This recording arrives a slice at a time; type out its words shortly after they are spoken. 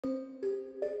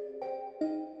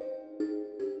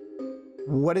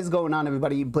What is going on,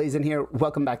 everybody? Blazing here.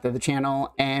 Welcome back to the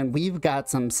channel, and we've got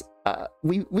some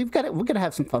we're gonna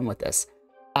have some fun with this.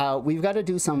 We've got to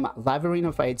do some live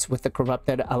arena fights with the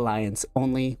Corrupted Alliance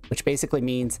only, which basically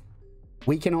means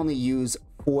we can only use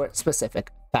 4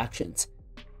 specific factions.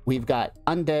 We've got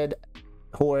Undead,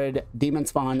 Horde, Demon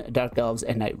Spawn, Dark Elves,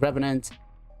 and Night Revenant.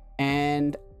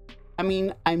 And I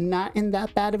mean, I'm not in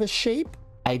that bad of a shape.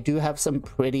 I do have some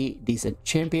pretty decent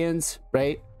champions,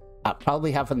 right?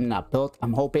 Probably half of them not built.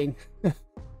 I'm hoping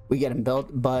we get them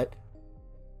built, but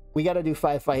we got to do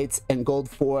 5 fights and gold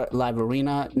 4 live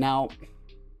arena. Now,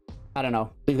 I don't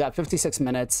know. We've got 56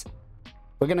 minutes.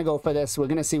 We're going to go for this. We're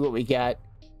going to see what we get.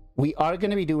 We are going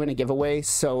to be doing a giveaway.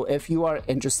 So if you are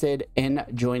interested in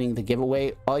joining the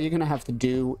giveaway, all you're going to have to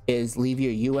do is leave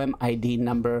your UMID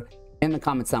number in the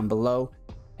comments down below.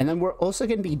 And then we're also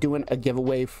going to be doing a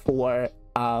giveaway for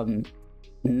 9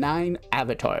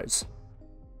 avatars.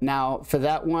 Now, for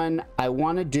that one, I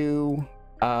want to do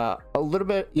a little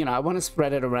bit, you know, I want to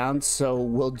spread it around. So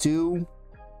we'll do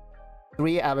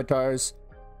 3 avatars,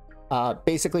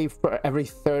 basically for every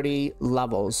 30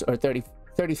 levels or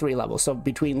 33 levels. So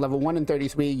between level 1 and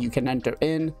 33, you can enter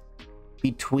in.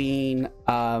 Between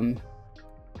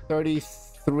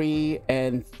 33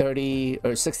 and 30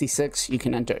 or 66, you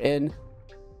can enter in.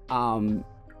 And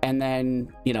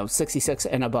then, you know, 66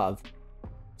 and above.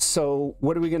 So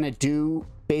what are we going to do?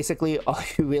 Basically, all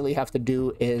you really have to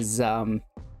do is go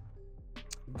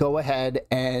ahead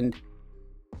and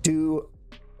do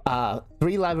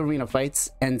 3 live arena fights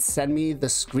and send me the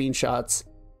screenshots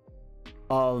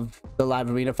of the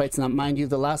live arena fights. Now, mind you,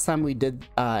 the last time we did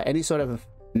any sort of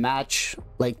match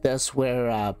like this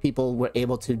where people were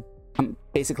able to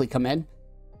basically come in.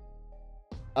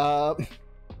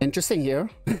 Interesting here.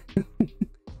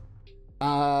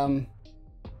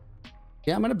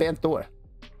 Yeah, I'm gonna ban Thor.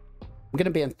 I'm gonna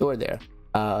ban Thor there.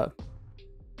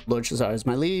 Lord Shazar is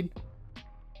my lead.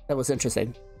 That was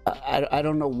interesting. I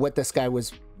don't know what this guy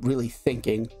was really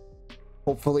thinking.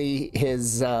 Hopefully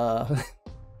his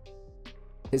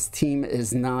team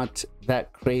is not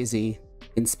that crazy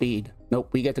in speed. Nope,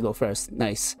 we get to go first.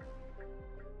 Nice.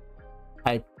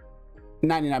 I'm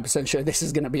 99% sure this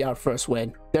is gonna be our first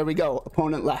win. There we go.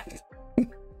 Opponent left.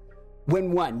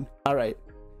 Win 1. All right.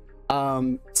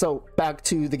 So back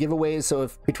to the giveaways. So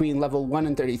if between level 1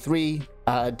 and 33,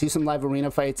 do some live arena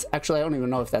fights. Actually, I don't even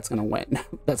know if that's gonna win.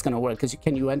 That's gonna work, because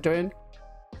can you enter in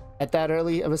at that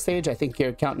early of a stage? I think your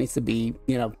account needs to be,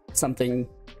 you know, something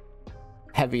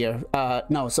heavier.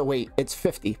 No, so wait, it's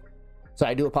 50. So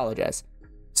I do apologize.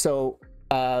 So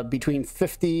between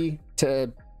 50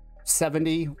 to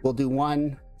 70, we'll do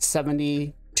one.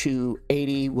 70 to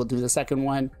 80, we'll do the second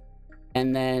one,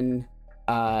 and then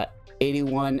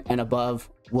 81 and above,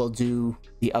 we'll do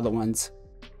the other ones.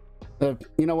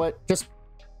 You know what? Just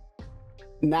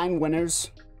 9 winners,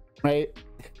 right?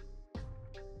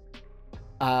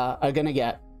 Are gonna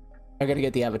get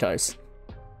the avatars.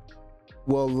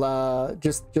 We'll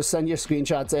just send your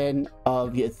screenshots in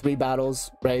of your 3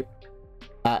 battles, right?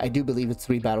 I do believe it's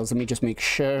 3 battles. Let me just make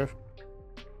sure.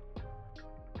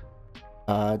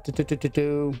 For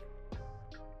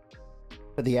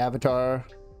the avatar.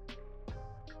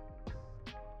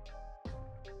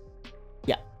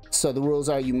 So the rules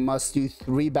are you must do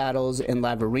 3 battles in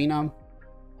live arena.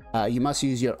 You must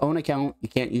use your own account. You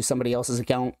can't use somebody else's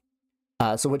account.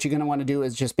 So what you're going to want to do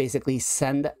is just basically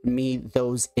send me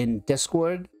those in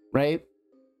Discord, right?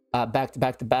 Back to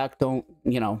back to back. Don't,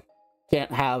 you know,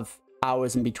 can't have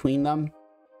hours in between them.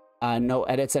 No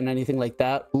edits and anything like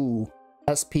that. Ooh,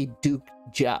 SP Duke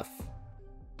Jeff.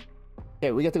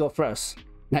 Okay, we get to go first.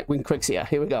 Nightwing Crixia.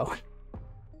 Here we go.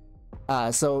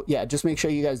 So yeah, just make sure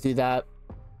you guys do that.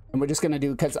 And we're just gonna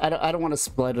do, because I don't want to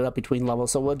split it up between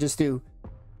levels, so we'll just do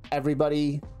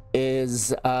everybody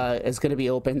is gonna be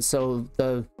open, so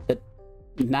the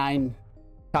 9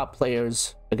 top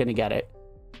players are gonna get it.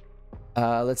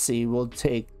 Let's see, we'll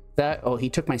take that. Oh, he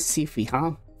took my Sifi,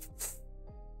 huh?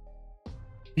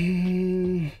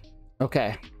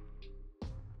 Okay.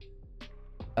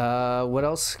 What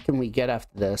else can we get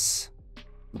after this?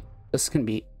 This can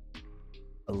be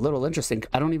a little interesting.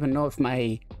 I don't even know if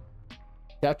my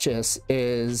Duchess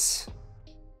is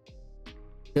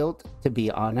built, to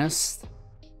be honest.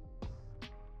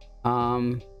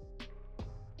 Now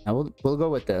we'll go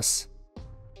with this.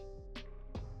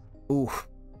 Ooh,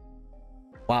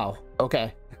 wow.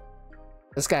 Okay,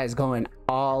 this guy's going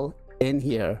all in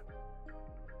here.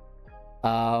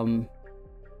 Wow.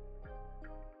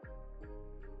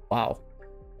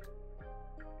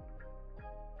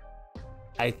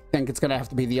 I think it's gonna have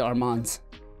to be the Armands.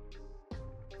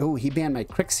 Oh, he banned my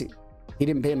Crixia. He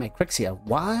didn't ban my Crixia.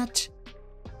 What?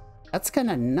 That's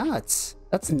kind of nuts.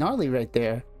 That's gnarly right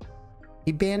there.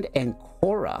 He banned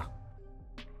Ancora.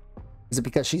 Is it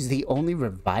because she's the only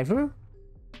reviver?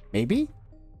 Maybe?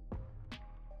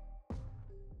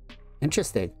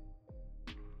 Interesting.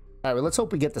 All right, well, let's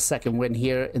hope we get the second win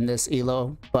here in this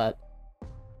elo, but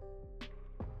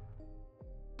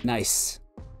nice.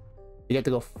 We get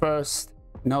to go first.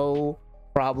 No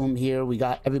problem here. We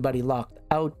got everybody locked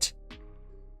out.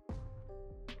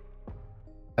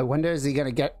 I wonder, is he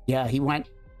gonna get... Yeah, he went...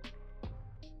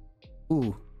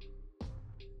 Ooh.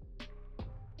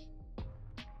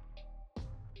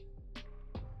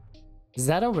 Is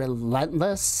that a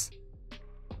relentless?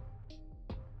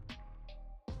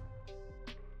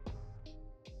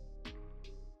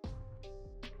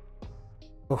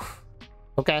 Oof.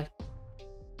 Okay.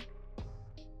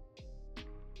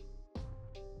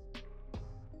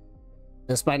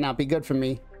 This might not be good for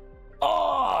me.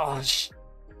 Oh,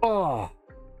 oh.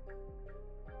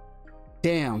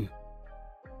 Damn.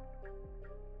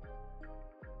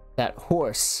 That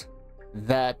horse.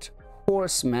 That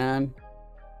horse, man.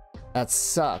 That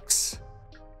sucks.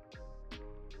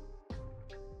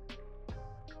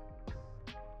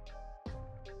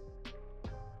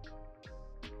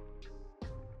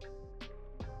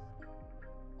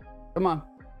 Come on.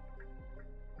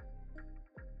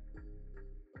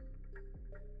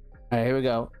 All right, here we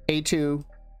go. A2.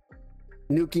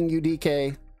 Nuking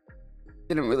UDK.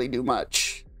 Didn't really do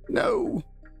much. No.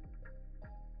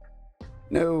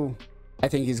 No. I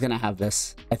think he's gonna have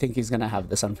this. I think he's gonna have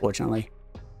this, unfortunately.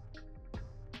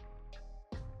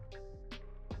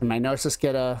 Can my Narcissus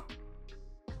get a...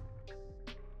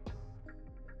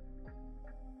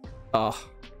 Oh.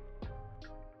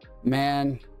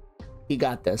 Man. He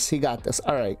got this. He got this.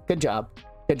 All right. Good job.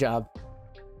 Good job.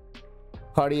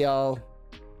 Cardiel.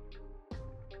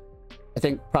 I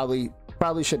think probably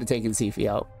should have taken Sifi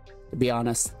out, to be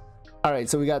honest. All right.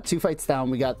 So we got 2 fights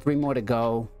down. We got 3 more to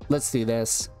go. Let's do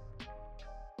this.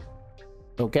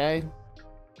 Okay.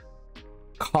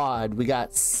 COD. We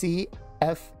got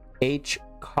CFH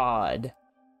COD.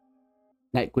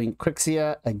 Night Queen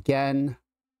Crixia again.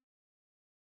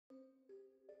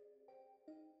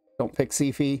 Don't pick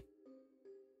Sifi.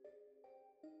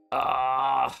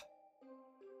 Ah.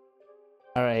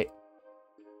 All right.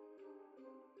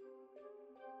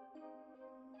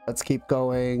 Let's keep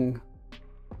going.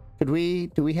 Do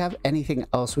we have anything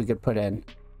else we could put in?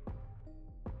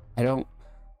 I don't.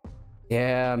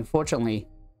 Yeah, unfortunately.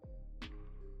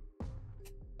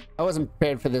 I wasn't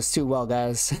prepared for this too well,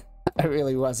 guys. I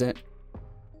really wasn't.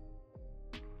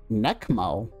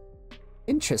 Necmo.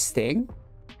 Interesting.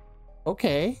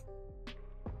 Okay.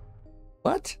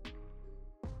 What?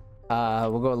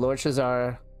 We'll go Lord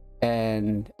Shazar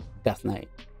and Death Knight.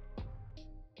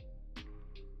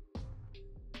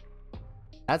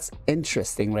 That's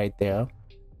interesting right there.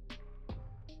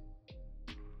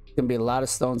 Gonna be a lot of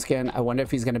Stone Skin. I wonder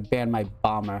if he's gonna ban my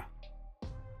Bomber.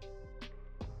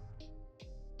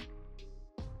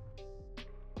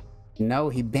 No,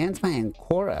 he bans my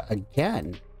Ancora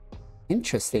again.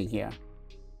 Interesting here.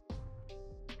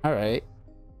 All right.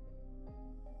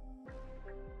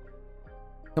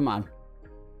 Come on.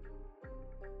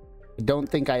 I don't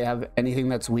think I have anything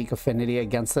that's weak affinity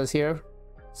against us here.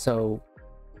 So,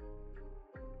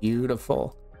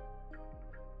 beautiful.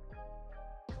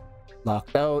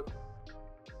 Locked out.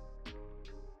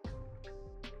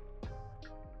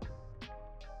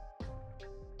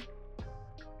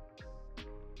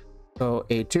 So,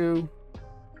 A2.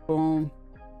 Boom.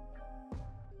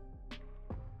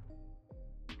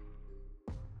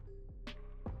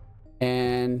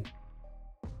 And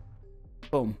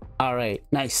boom. All right.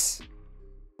 Nice.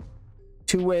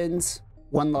 2 wins,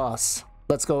 1 loss.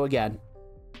 Let's go again.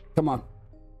 Come on.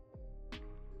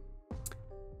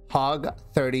 Hog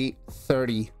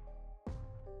 30-30. All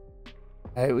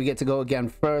right, we get to go again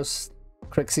first.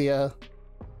 Crixia.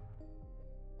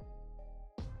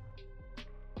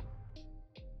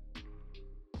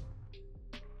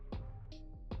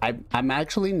 I'm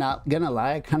actually not gonna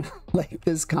lie. I kind of like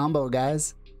this combo,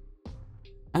 guys.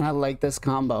 And I like this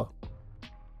combo.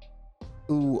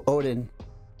 Ooh, Odin.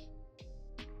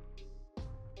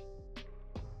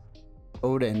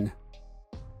 Odin.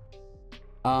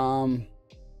 All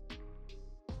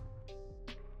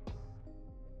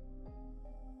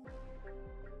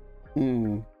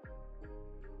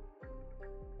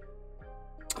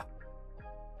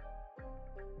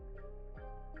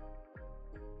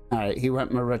right, he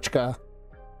went Maruchka.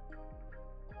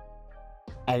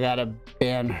 I gotta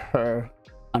ban her,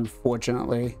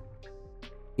 unfortunately.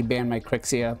 He banned my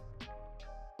Crixia.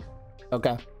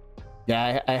 Okay.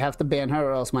 Yeah, I have to ban her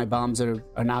or else my bombs are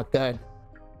not good.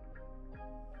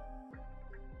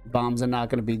 Bombs are not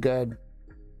going to be good.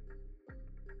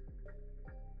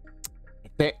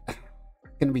 It's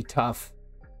going to be tough.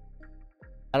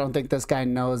 I don't think this guy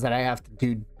knows that I have to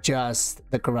do just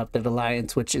the Corrupted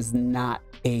Alliance, which is not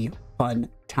a fun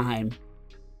time.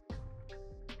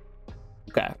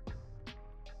 Okay.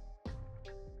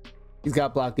 He's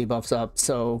got block debuffs up,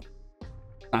 so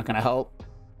not going to help.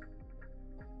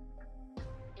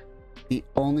 The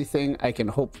only thing I can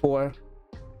hope for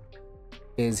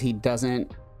is he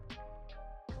doesn't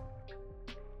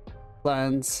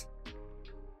cleanse.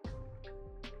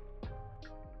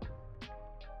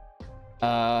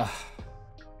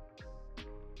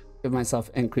 Give myself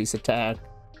increased attack.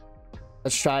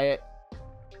 Let's try it.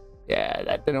 Yeah,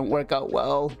 that didn't work out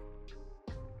well.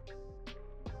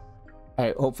 All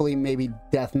right, hopefully maybe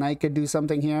Death Knight could do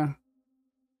something here.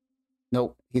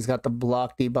 Nope, he's got the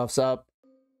block debuffs up.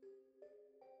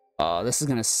 Oh, this is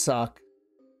gonna suck.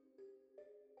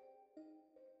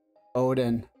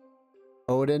 Odin.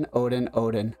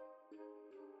 Odin.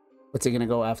 What's he gonna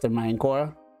go after? Mind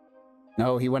Core?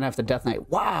 No, he went after Death Knight.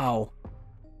 Wow.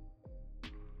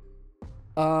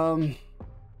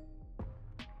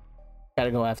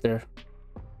 Gotta go after.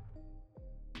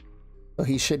 So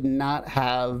he should not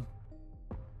have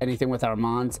anything with our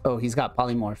Mons. Oh, he's got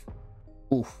Polymorph.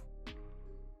 Oof.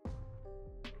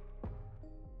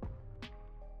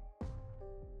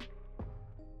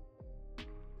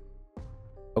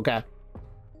 Okay.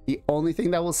 The only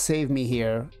thing that will save me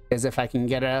here is if I can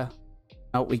get a...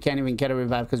 Oh, we can't even get a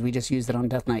revive because we just used it on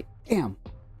Death Knight. Damn.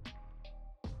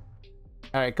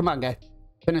 All right, come on, guy.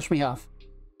 Finish me off.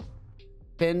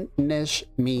 Finish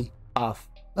me off.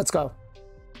 Let's go.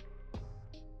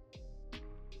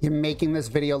 You're making this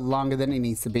video longer than it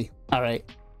needs to be. All right.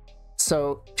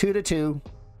 So 2-2.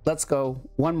 Let's go.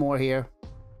 One more here.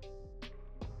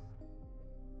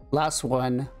 Last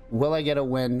one. Will I get a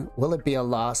win? Will it be a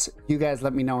loss? You guys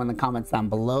let me know in the comments down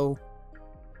below.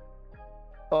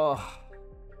 Oh.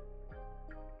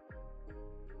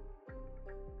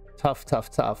 Tough,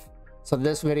 tough, tough. So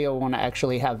this video won't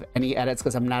actually have any edits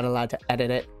because I'm not allowed to edit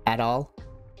it at all.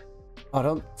 Oh,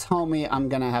 don't tell me I'm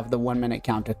gonna have the 1 minute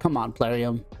counter. Come on,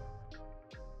 Plarium.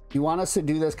 You want us to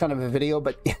do this kind of a video,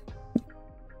 but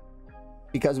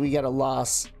because we get a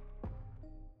loss.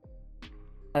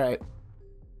 All right.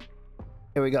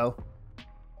 Here we go.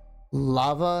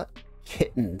 Lava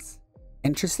Kittens.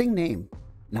 Interesting name.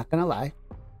 Not gonna lie.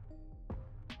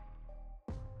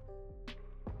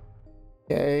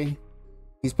 Okay.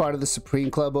 He's part of the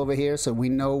Supreme Club over here, so we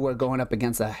know we're going up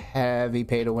against a heavy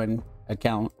pay-to-win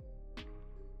account.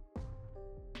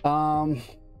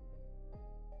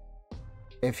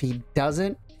 If he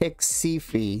doesn't pick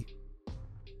Sifi,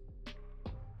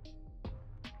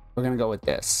 we're gonna go with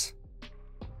this.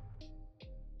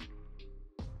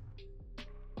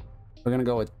 We're gonna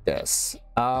go with this.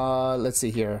 Let's see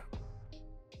here.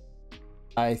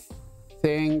 I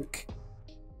think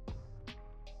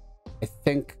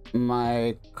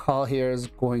my call here is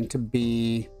going to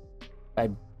be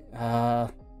I'm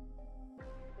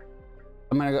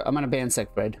gonna ban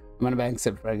Siegfried. I'm gonna ban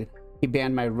Siegfried. He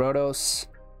banned my Rhodos.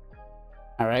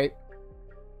 All right.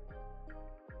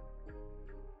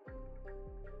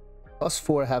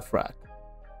 +4 Hefrak.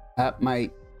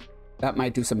 That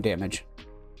might do some damage.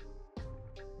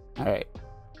 All right.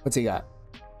 What's he got?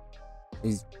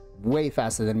 He's way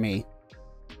faster than me.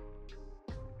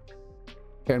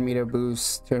 Turn meter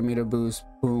boost,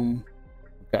 boom.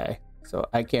 Okay, so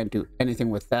I can't do anything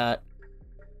with that.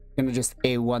 I'm gonna just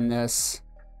A1 this.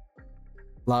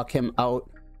 Lock him out.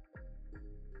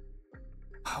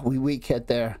 Oh, we weak hit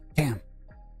there. Damn.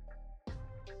 Let's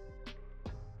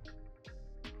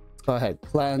go ahead.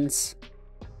 Cleanse.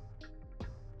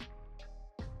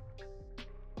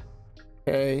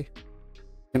 Okay.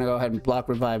 Gonna go ahead and block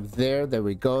revive there. There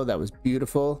we go. That was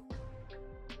beautiful.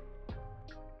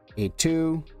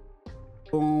 A2.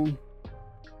 Boom.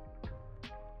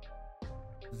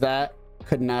 That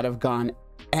could not have gone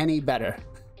any better.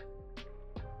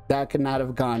 That could not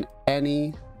have gone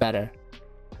any better.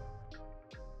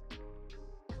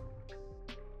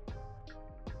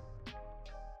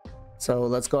 So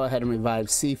let's go ahead and revive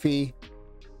Sifi.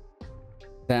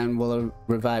 Then we'll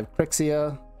revive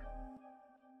Crixia.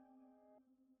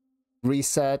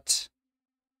 Reset.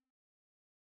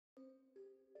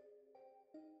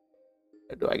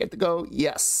 Do I get to go?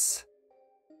 Yes.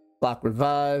 Block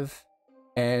revive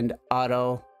and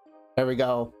auto. There we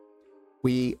go.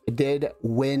 We did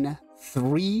win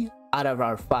 3 out of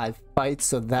our 5 fights,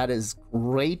 so that is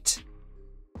great.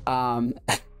 I'm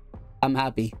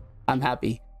happy. I'm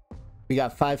happy. We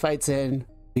got 5 fights in.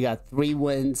 We got 3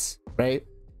 wins, right?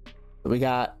 We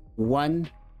got 1,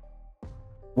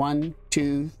 1,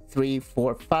 2, 3,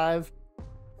 4, 5.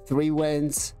 3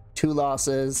 wins, 2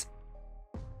 losses.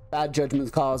 Bad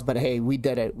judgment calls, but hey, we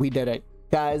did it. We did it.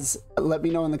 Guys, let me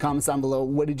know in the comments down below.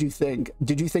 What did you think?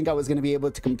 Did you think I was going to be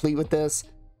able to complete with this?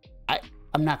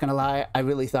 I'm not going to lie. I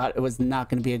really thought it was not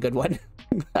going to be a good one.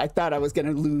 I thought I was going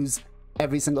to lose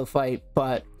every single fight,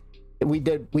 but we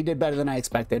did better than I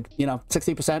expected. You know,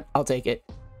 60%, I'll take it.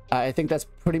 I think that's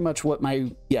pretty much what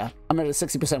I'm at a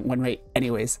 60% win rate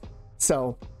anyways.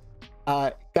 So,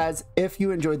 guys, if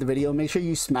you enjoyed the video, make sure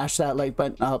you smash that like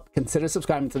button up, consider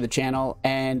subscribing to the channel,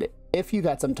 and if you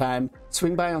got some time,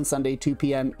 swing by on Sunday 2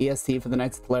 p.m. EST for the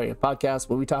Knights of Teleria podcast,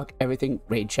 where we talk everything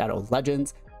Raid Shadow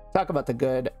Legends, talk about the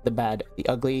good, the bad, the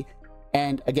ugly.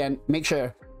 And again, make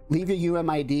sure leave your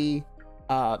UMID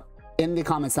in the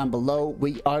comments down below.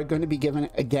 We are going to be giving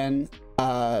again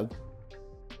an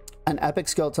epic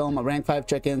skill tome, a rank 5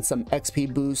 chicken, some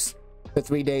XP boosts for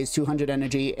 3 days, 200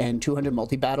 energy and 200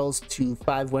 multi battles to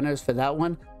 5 winners for that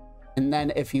one. And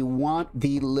then if you want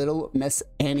the Little Miss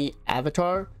Annie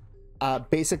avatar,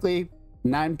 basically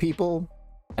 9 people.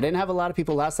 I didn't have a lot of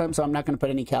people last time, so I'm not going to put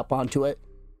any cap onto it.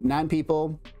 9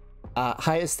 people,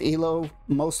 highest elo,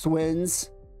 most wins,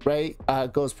 right,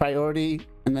 goes priority,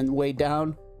 and then way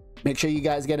down. Make sure you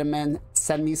guys get them in.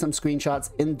 Send me some screenshots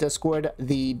in Discord.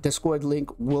 The Discord link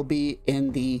will be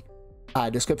in the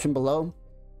description below.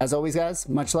 As always, guys,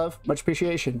 much love, much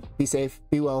appreciation. Be safe,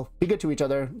 be well, be good to each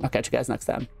other. I'll catch you guys next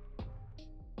time.